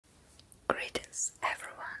Greetings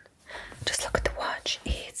everyone. Just look at the watch,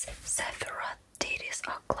 it's Sephiroth Diddy's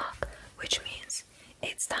o'clock, which means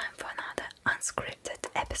it's time for another unscripted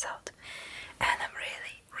episode. And I'm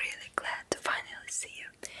really glad to finally see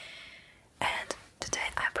you. And today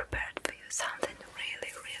I prepared for you something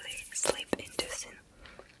really sleep-inducing,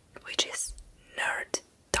 which is nerd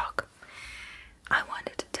talk. I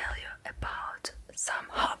wanted to tell you about some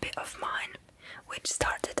hobby of mine which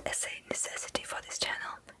started as a necessity for this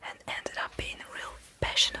channel and ended up being a real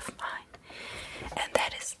passion of mine, and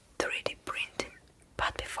that is 3D printing.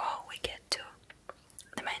 But before we get to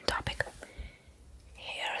the main topic,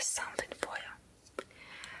 here's something for you.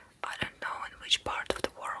 I don't know in which part of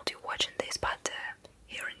the world you're watching this, but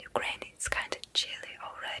here in Ukraine it's kind of chilly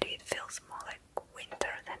already. It feels more like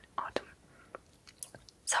winter than autumn.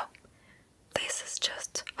 So this is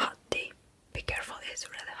just hot tea. Be careful, it's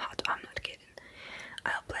really hot. I'm not kidding.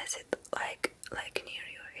 I'll place it like near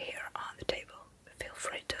you here on the table. Feel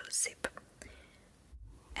free to sip.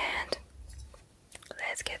 And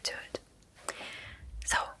let's get to it.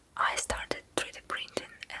 So I started 3D printing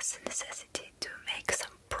as a necessity to make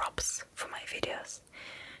some props for my videos,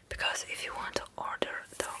 because if you want to order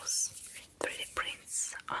those 3D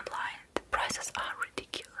prints online, the prices are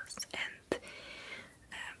ridiculous, and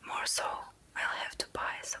more so I'll have to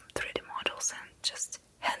buy some 3D models and just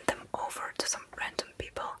hand them over to some random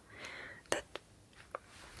people that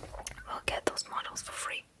will get those models for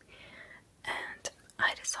free. And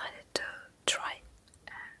I decided to try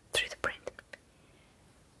 3D printing.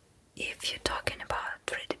 If you're talking about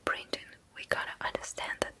 3D printing, we gotta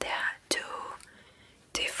understand that there are two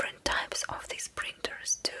different types of these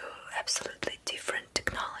printers, two absolutely different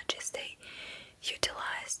technologies. They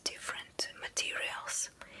utilize different materials,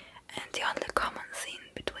 and the only common thing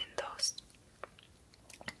between those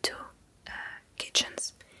two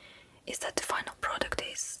kitchens is that the final product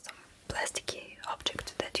is some plasticky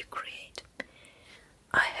object that you create.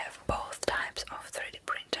 I have both types of 3D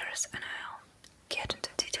printers, and I'll get into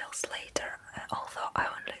details later, although I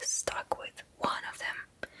only stuck with one of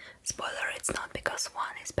them. Spoiler, it's not because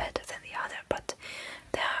one is better than the other, but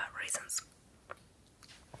there are reasons.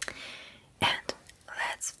 And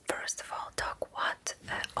let's first of all talk what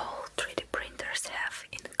all 3D printers have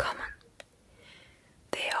in common.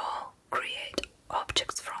 They all create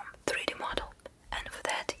objects from 3D model, and for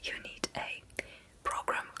that you need a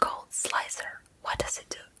program called Slicer. What does it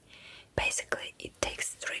do? Basically, it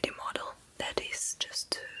takes 3D model that is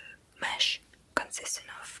just mesh consisting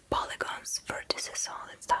of polygons, vertices, all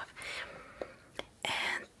that stuff,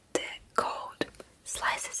 and the code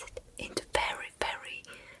slices it into very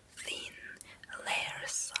thin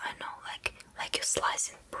layers. I know, like you're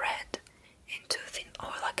slicing bread into thin,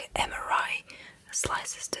 or like an MRI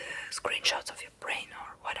slices the screenshots of your brain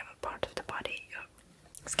or whatever part of the body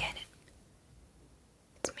you're scanning.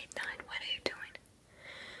 It's midnight, what are you doing?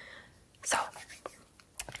 So,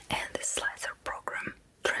 and this slicer program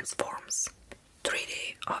transforms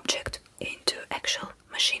 3D object into actual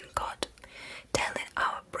machine code, telling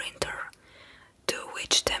our printer to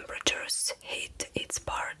which temperatures heat its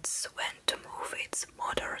parts, when to move its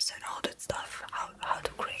motors and all that stuff, how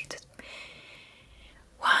to create it.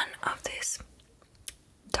 One of these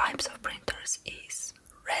types of printers is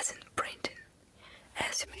resin printing.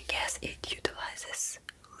 As you may guess, it utilizes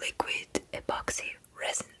liquid epoxy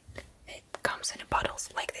resin. It comes in bottles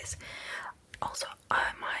like this. Also,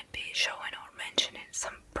 I might be showing or mentioning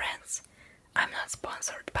some brands. I'm not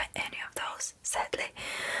sponsored by any of those, sadly,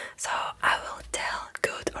 so I will tell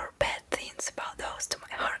good or bad things about those to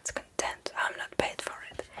my heart's content. I'm not paid for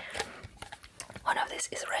it. One of these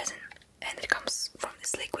is resin, and it comes from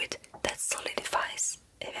this liquid that solidifies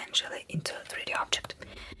eventually into a 3D object.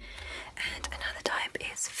 And another type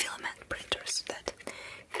is filament printers that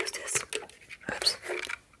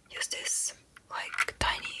use this like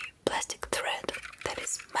tiny plastic thread that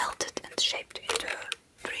is melted and shaped into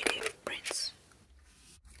 3D prints.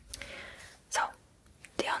 So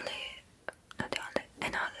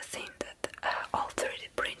another thing that all 3D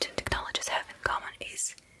printing technologies have in common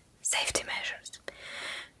is safety measures.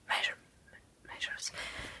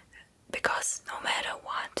 Because no matter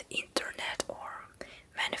what internet or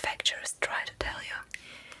manufacturers try to tell you,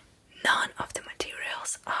 none of the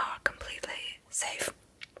materials are completely safe.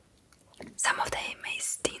 Some of them may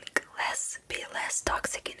stink less, be less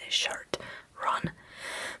toxic in a short run,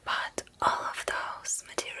 but all of those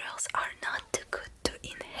materials are not too good to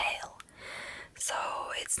inhale. So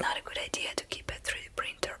it's not a good idea to keep a 3D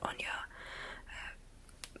printer on your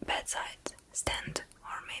bedside stand,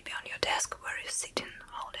 or maybe on your desk where you're sitting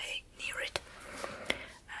all day near it.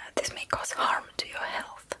 This may cause harm to your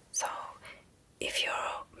health, so if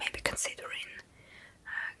you're maybe considering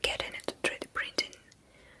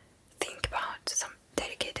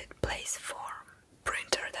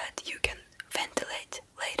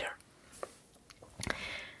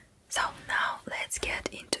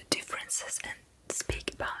process and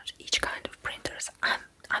speak about each kind of printers.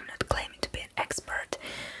 I'm not claiming to be an expert.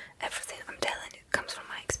 Everything I'm telling you comes from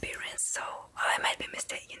my experience, so I might be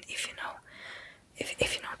mistaken. If you know,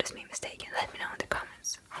 if you notice me mistaken, let me know in the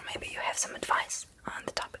comments, or maybe you have some advice on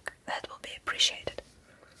the topic. That will be appreciated.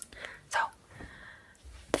 So,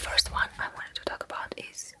 the first one I wanted to talk about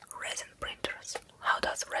is resin printers. How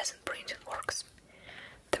does resin printing works?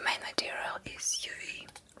 The main material is UV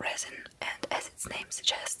resin, and as its name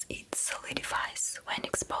suggests, it solidifies when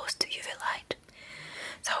exposed to UV light.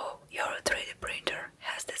 So your 3D printer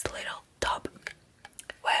has this little tub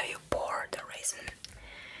where you pour the resin,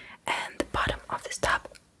 and the bottom of this tub,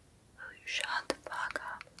 shut the fuck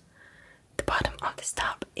up. The bottom of this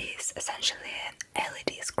tub is essentially an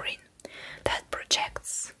LED screen that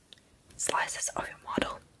projects slices of your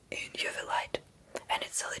model in UV light, and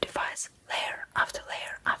it solidifies layer after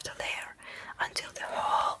layer after layer until the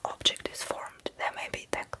whole object is formed. There may be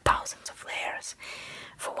like thousands of layers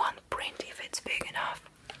for one print if it's big enough.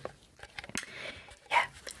 Yeah,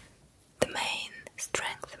 the main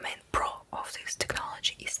strength, the main pro of this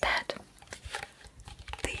technology is that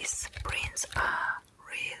these prints are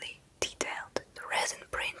really detailed. The resin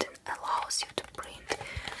printing allows you to print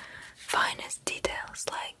finest details,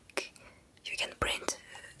 like you can print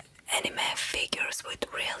anime figures with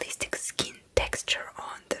realistic skin texture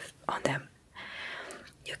on them.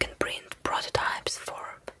 You can print prototypes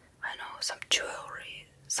for, I know, some jewelry,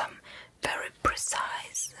 some very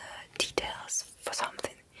precise details for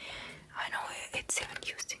something. I know it's even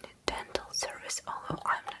used in a dental service, although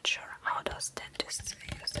I'm not sure how does dentists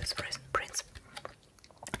use this resin prints.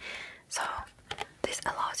 So this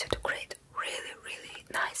allows you to create really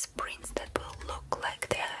nice prints that will look like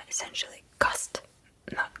they are essentially cast,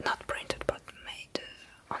 not printed but made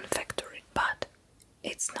on factory. But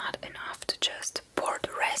it's not enough to just pour the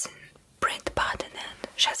resin, print the button, and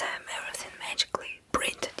shazam, everything magically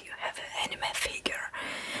printed. You have an anime figure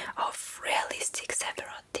of realistic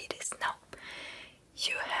Sephiroth titties. No,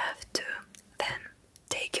 you have to then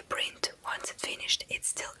take a print. Once it's finished, it's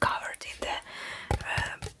still covered in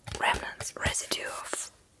the remnants, residue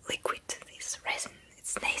of liquid. This resin,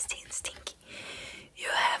 it's nasty and stinky. You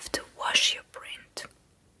have to wash your print,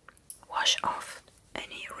 wash off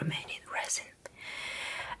any remaining resin,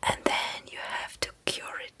 and then you have to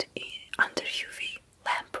cure it under UV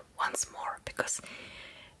lamp once more, because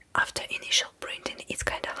after initial printing it's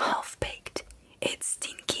kind of half-baked, it's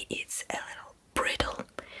stinky, it's a little brittle,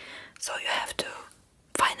 so you have to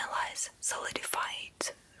finalize, solidify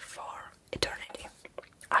it for eternity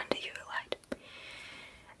under UV light.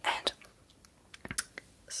 And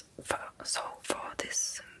for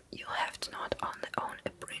this you'll have to not only own a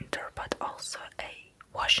printer but also a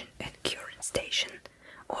washing and curing station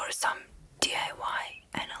or some DIY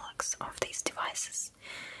analogs of these devices.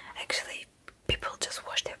 Actually, people just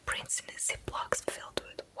wash their prints in Ziplocs filled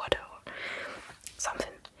with water or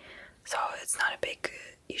something, so it's not a big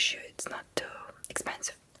issue, it's not too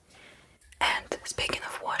expensive. And speaking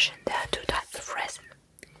of washing, there are two types of resin.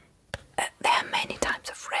 There are many types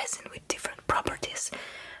of resin with different properties,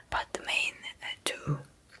 but the main two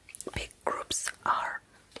big groups are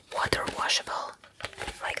water washable,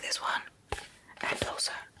 like this one, and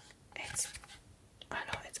also I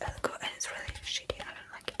know it's illegal and it's really shitty, I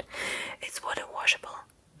don't like it. It's water washable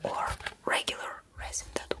or regular resin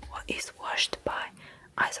that is washed by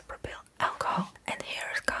isopropyl alcohol. And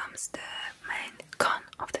here comes the main con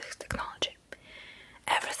of this technology.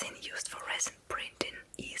 Everything used for resin printing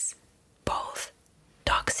is both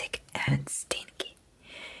toxic and stinky.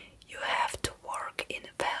 You have to work in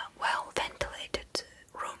a well ventilated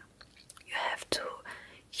room. You have to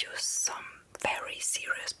use some very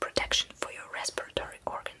serious protection for your respiratory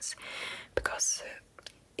organs, because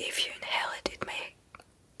if you inhale it, it may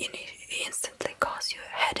instantly cause you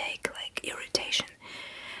a headache, like irritation,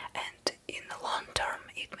 and in the long term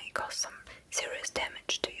it may cause some serious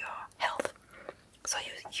damage to your health. So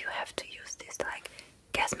you have to use this like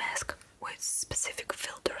gas mask with specific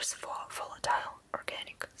filters for volatile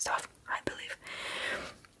organic stuff, I believe.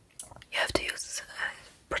 You have to use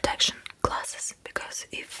protection glasses, because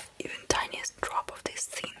if even tiniest drop of this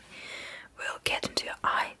thing will get into your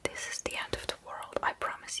eye, this is the end of the world, I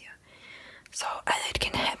promise you. So, and it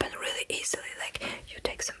can happen really easily, like you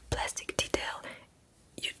take some plastic detail,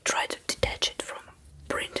 you try to detach it from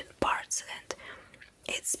printed parts, and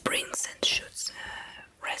it springs and shoots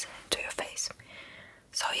resin into your face.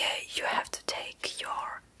 So yeah, you have to take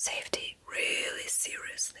your safety really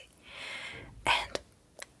seriously. And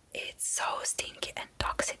it's so stinky and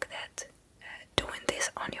toxic that doing this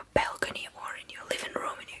on your balcony or in your living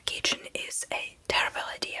room, in your kitchen, is a terrible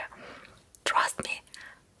idea. Trust me,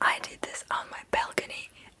 I did this on my balcony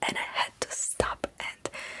and I had to stop, and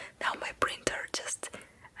now my printer just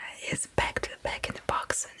is back in the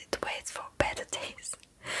box and it waits for better days.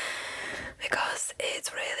 Because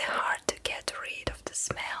it's really hard to get rid of the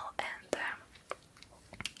smell and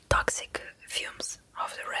toxic fumes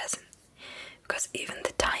of the resin, because even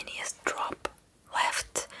the tiniest drop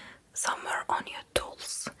left somewhere on your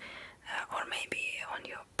tools or maybe on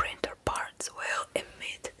your printer parts will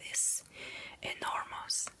emit this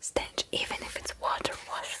enormous stench. Even if it's water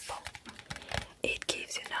washable, it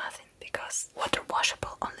gives you nothing, because water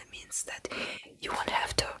washable only means that you won't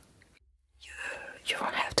have to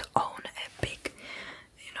own a big,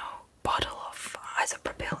 bottle of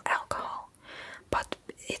isopropyl alcohol, but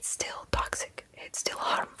it's still toxic, it's still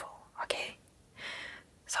harmful, okay?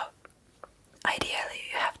 So ideally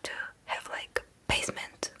you have to have like a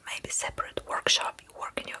basement, maybe separate workshop, you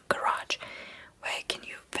work in your garage, where can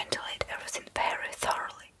you ventilate everything very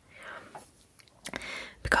thoroughly.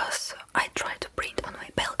 Because I tried to print on my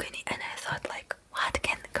balcony and I thought, like, what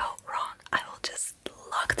can go wrong? I will just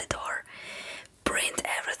lock the door, print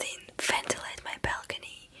everything, ventilate my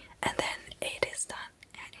balcony, and then it is done.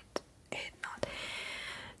 And it not.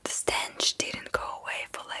 The stench didn't go away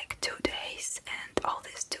for like 2 days, and all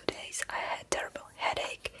these 2 days I had terrible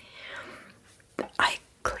headache. I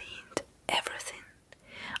cleaned everything.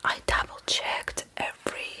 I double checked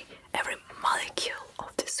every molecule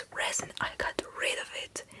of this resin. I got rid of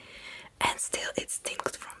it, and still it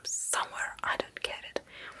stinks from somewhere. I don't get it.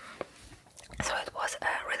 So it was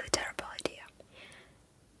a really terrible idea.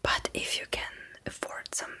 But if you can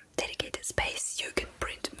afford some dedicated space, you can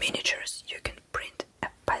print miniatures. You can print,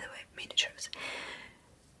 by the way, miniatures.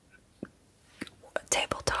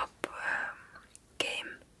 Tabletop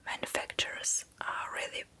game manufacturers are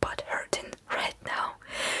really butt hurting right now,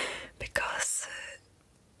 because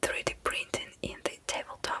 3D printing in the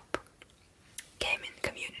tabletop gaming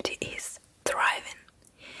community is thriving.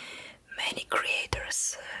 Many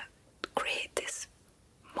creators create these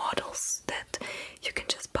models that you can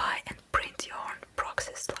just buy and print your own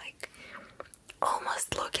proxies, like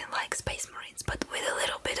almost looking like Space Marines, but with a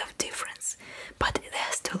little bit of difference. But they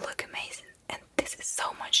still look amazing, and this is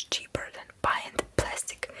so much cheaper than buying the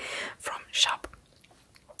plastic from shop.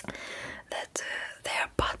 That their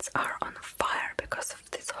butts are on fire because of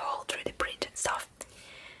this whole 3D printing stuff.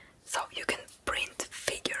 So you can print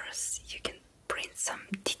figures, you can print some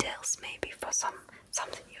details maybe for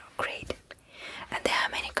something you're creating. And there are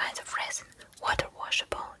many kinds of resin. Water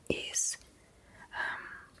washable is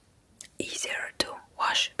easier to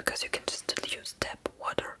wash because you can just use tap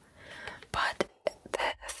water. But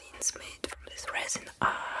the things made from this resin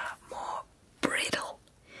are more brittle.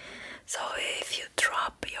 So if you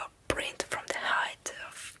drop your print from the height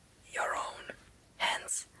of your own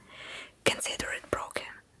hands, consider it broken.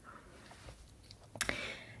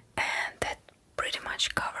 And that pretty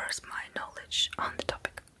much covers my knowledge on the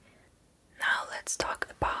topic. Now let's talk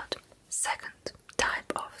about second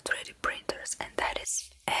type of 3D printers, and that is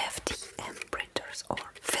FDM printers, or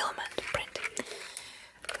filament printing.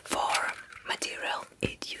 For material,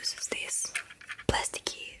 it uses this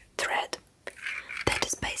plasticky thread that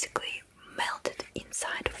is basically melted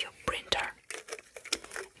inside of your printer.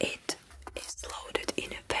 It is loaded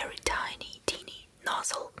in a very tiny, teeny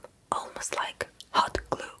nozzle, almost like hot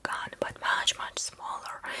glue gun, but much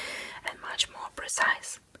smaller and much more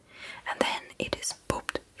precise. And then it is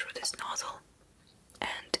pooped through this nozzle,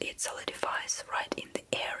 and it solidifies right in the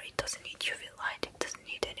air. It doesn't need UV light, it doesn't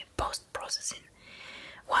need any post-processing.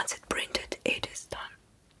 Once it's printed, it is done.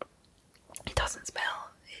 It doesn't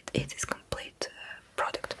smell, it is complete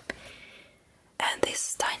product. And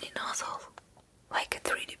this tiny nozzle, like a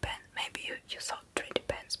 3D pen, maybe you saw 3D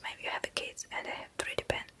pens, maybe you have kids and they have 3D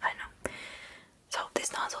pen, I know. So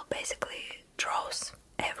this nozzle basically draws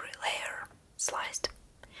every layer sliced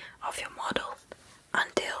of your model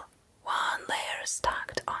until one layer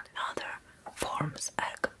stacked on another forms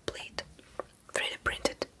a complete 3D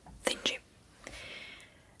printed thingy.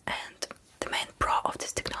 And the main pro of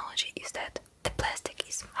this technology is that the plastic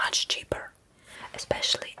is much cheaper.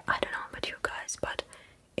 Especially, I don't know about you guys, but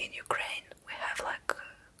in Ukraine we have like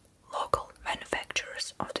local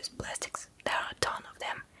manufacturers of these plastics. There are a ton of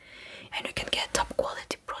them, and you can get top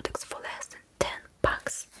quality products for less than 10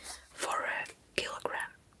 bucks for a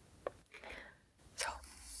kilogram. So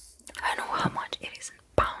I don't know how much it is in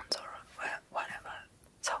pounds or whatever.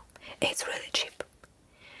 So it's really cheap,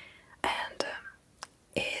 and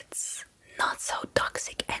it's not so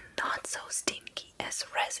toxic and not so stinky as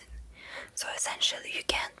resin. So essentially you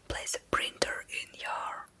can't place a printer in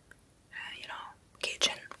your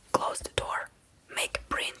kitchen, close the door, make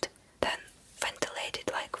a print, then ventilate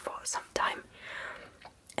it like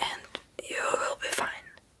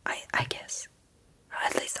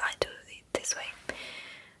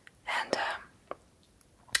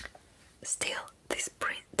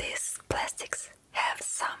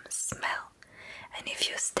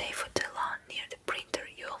stay for too long near the printer,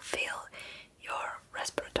 you'll feel your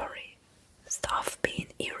respiratory stuff being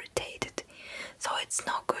irritated. So it's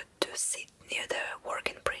not good to sit near the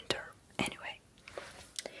working printer anyway.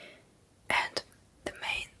 And the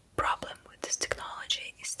main problem with this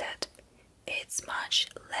technology is that it's much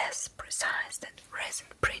less precise than resin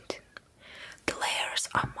printing. The layers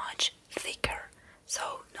are much thicker,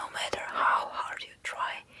 so no matter how hard you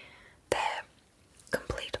try, the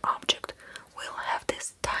complete object will have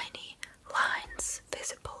these tiny lines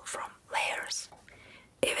visible from layers.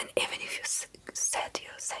 Even if you set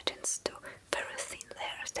your settings to very thin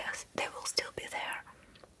layers, they will still be there.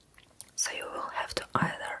 So you will have to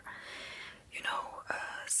either,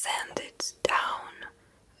 sand it down,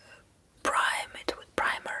 prime it with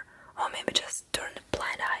primer, or maybe just turn a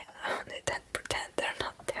blind eye on it and pretend they're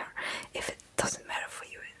not there if it doesn't matter for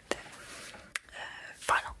you in the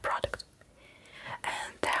final product.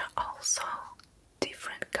 And there are also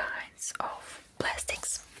different kinds of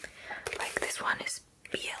plastics. Like this one is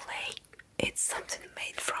PLA. It's something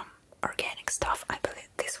made from organic stuff. I believe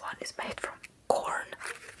this one is made from corn.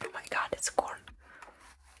 Oh my god, it's corn.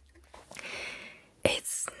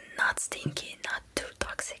 It's not stinky, not too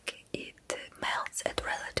toxic. It melts at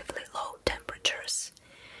relatively low temperatures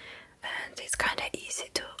and it's kinda easy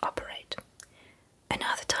to operate.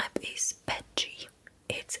 Another type is PETG.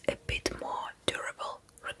 It's a bit more durable,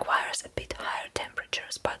 requires a bit higher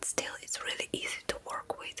temperatures, but still it's really easy to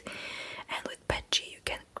work with. And with PETG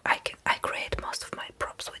I create most of my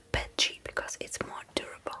props with PETG because it's more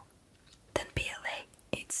durable than PLA.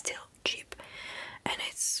 It's still cheap and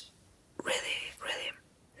it's really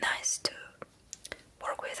nice to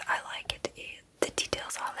work with. I like it. The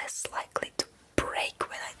details are less likely to break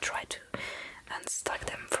when I try to unstuck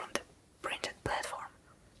them from the printed platform.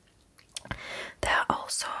 There are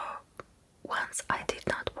also ones I did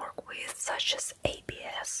not work with, such as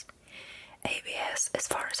ABS. ABS, as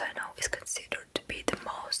far as I know, is considered to be the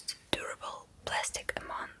most durable plastic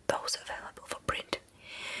among those available for printing.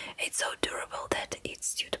 It's so durable that it's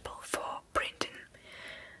suitable for printing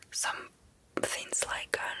some things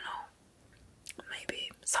like, I don't know,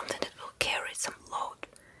 maybe something that will carry some load,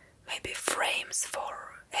 maybe frames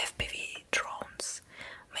for FPV drones,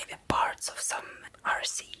 maybe parts of some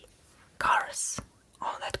RC cars,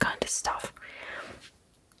 all that kind of stuff.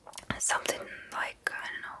 Something like, I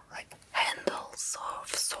don't know, like handles of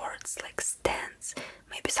sorts, like stands,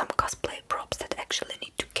 maybe some cosplay props that actually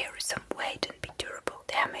need to carry some weight and be durable.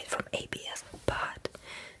 They are made from ABS, but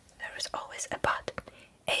there is always a but.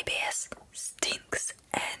 ABS stinks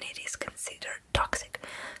and it is considered toxic,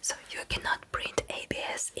 so you cannot print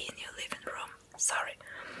ABS in your living room, sorry.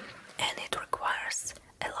 And it requires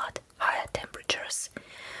a lot higher temperatures,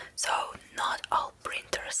 so not all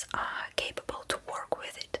printers are capable to work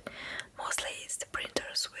with it. Mostly it's the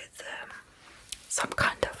printers with some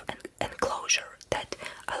kind of enclosure that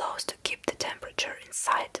allows to keep the temperature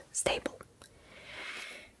inside stable.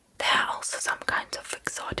 There are also some kinds of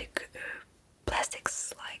exotic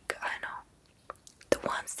plastics, like, I don't know, the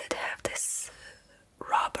ones that have this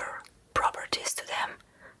rubber properties to them,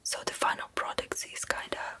 so the final product is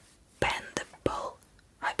kind of bendable,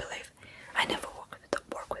 I believe. I never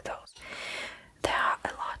work with those. There are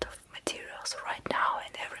a lot of materials right now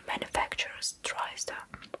and every manufacturer tries to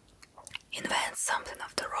invent something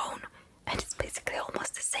of their own, and it's basically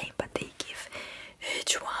almost the same, but they give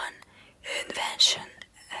each one invention,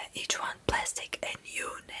 each one plastic a new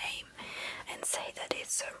name and say that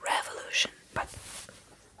it's a revolution, but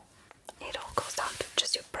it all goes down to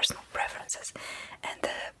just your personal preferences and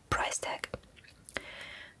the price tag.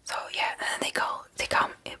 So yeah, and they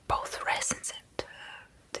come in both resins and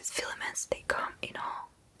these filaments. They come in all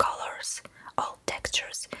colors, all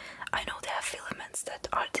textures. I know there are filaments that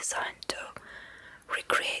are designed to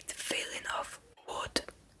recreate the feeling of wood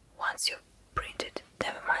once you print it.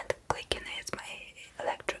 Never mind clicking, it's my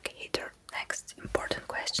electric heater. Next important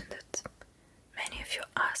question that many of you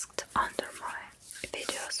asked under my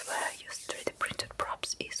videos where I use 3D printed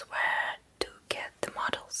props is where to get the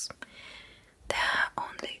models. There are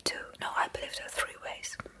only two, no, I believe there are three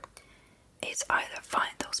ways. It's either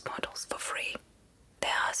find those models for free.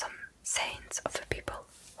 There are some saints of the people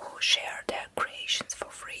who share their creations for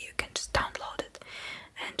free. You can just download it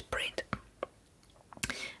and print.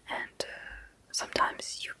 And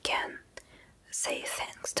sometimes you can say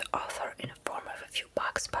thanks to author in the form of a few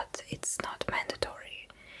bucks, but it's not mandatory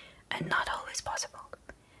and not always possible.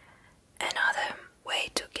 Another way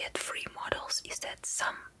to get free models is that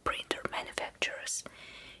some printer manufacturers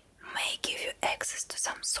may give you access to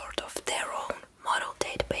some sort of their own model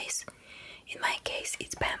database. In my case,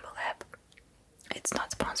 it's Bamboo Lab. It's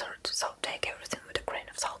not sponsored, so take everything with a grain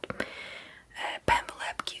of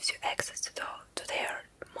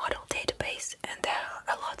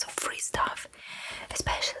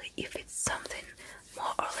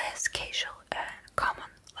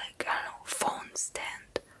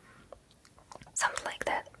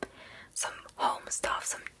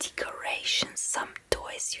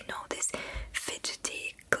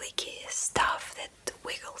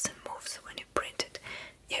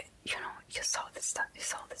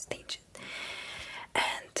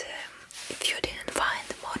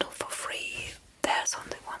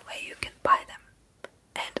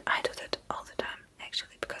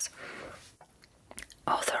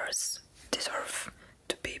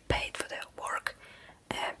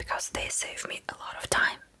because they save me a lot of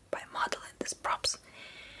time by modeling these props.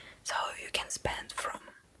 So you can spend from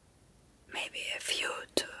maybe a few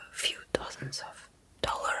to a few dozens of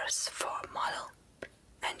dollars for a model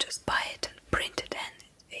and just buy it and print it,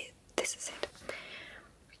 and this is it.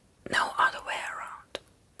 No other way around.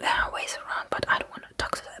 There are ways around, but I don't want to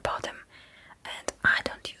talk about them, and I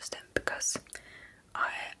don't use them because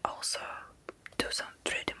I also do some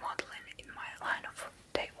 3D modeling in my line of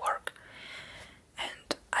day work,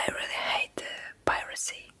 and I really hate the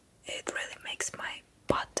piracy. It really makes my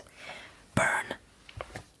butt burn.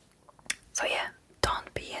 So yeah,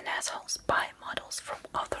 don't be an asshole. Buy models from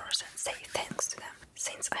others and say thanks to them.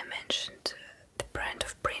 Since I mentioned the brand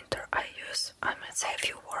of printer I use, I might say a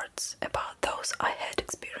few words about those I had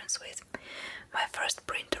experience with. My first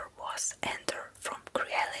printer was Enter from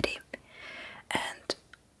Creality, and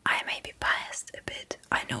I may be biased a bit.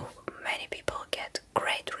 I know many people get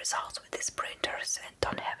great results with these printers and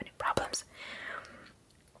don't have any problems,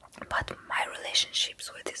 but my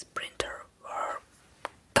relationships with this printer were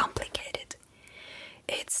complicated.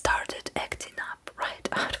 It started acting up right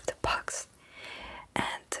out of the box,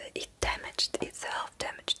 and it damaged itself,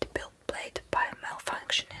 damaged the build plate by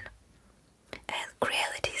malfunctioning. And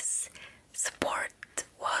Creality's support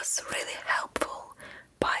was really helpful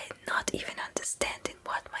by not even understanding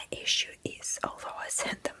what my issue is, although I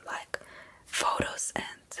sent them like photos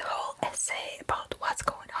and the whole essay about what's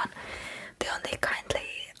going on. They only kindly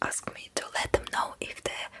asked me to let them know if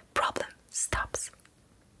the problem stops,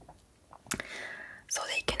 so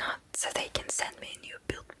they can send me a new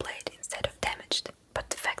build plate instead of damaged. But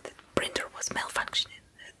the fact that the printer was malfunctioning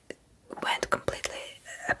went completely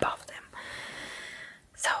above them.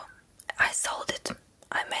 So I sold it.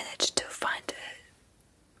 I managed to find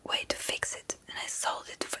a way to fix it, and I sold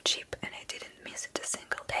it for cheap, and I didn't miss it a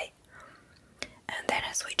single day. And then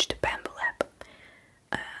I switched to Bamboo Lab,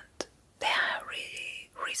 and they are really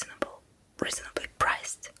reasonably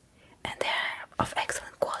priced, and they are of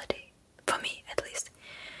excellent quality, for me at least,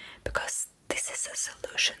 because this is a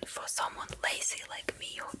solution for someone lazy like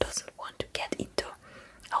me who doesn't want to get into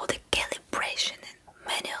all the calibration and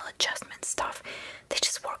manual adjustment stuff. They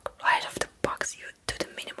just work right off the box. You do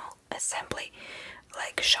the minimal assembly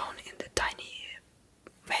like shown in the tiny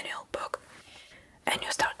manual book, and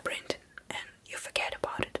you start printing and you forget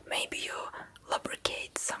about it. Maybe you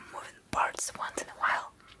lubricate some moving parts once in a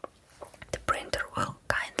while. The printer will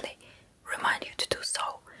kindly remind you to do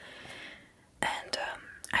so. And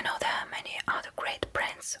I know there are many other great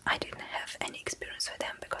brands. I didn't have any experience with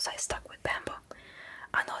them because I stuck with Bamboo.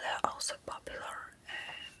 I know they're also popular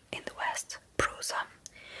in the West, Prusa,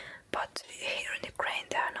 but here in Ukraine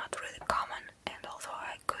they are not really common, and although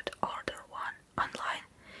I could order one online,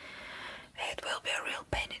 it will be a real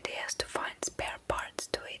pain in the ass to find spare parts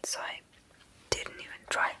to it, so I didn't even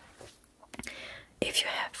try. If you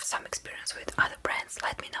have some experience with other brands,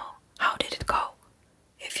 let me know. How did it go?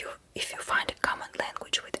 If you find a common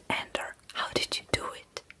language with Enter, how did you do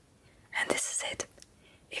it? And this is it.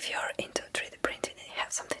 If you're into 3D printing and you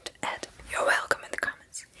have something to add, you're welcome in the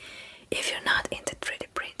comments. If you're not into 3D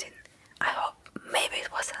printing, I hope maybe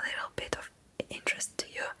it was a little bit of interest to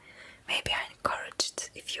you. Maybe I encouraged,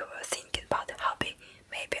 if you were thinking about the hobby,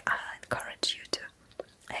 maybe I'll encourage you to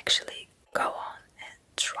actually go on and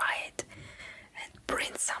try it and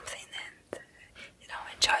print something and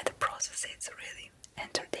enjoy the process. It's really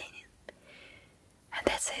entertaining. And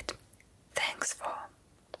that's it. Thanks for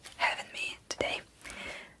having me today.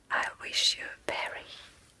 I wish you very,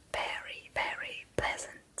 very, very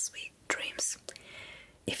pleasant, sweet dreams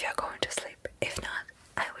if you're going to sleep. If not,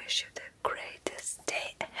 I wish you the greatest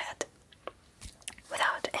day ahead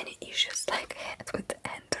without any issues like I had with the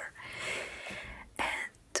Enter.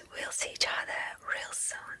 And we'll see each other real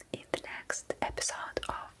soon in the next episode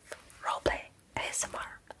of Roleplay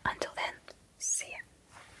ASMR. Until then, see ya.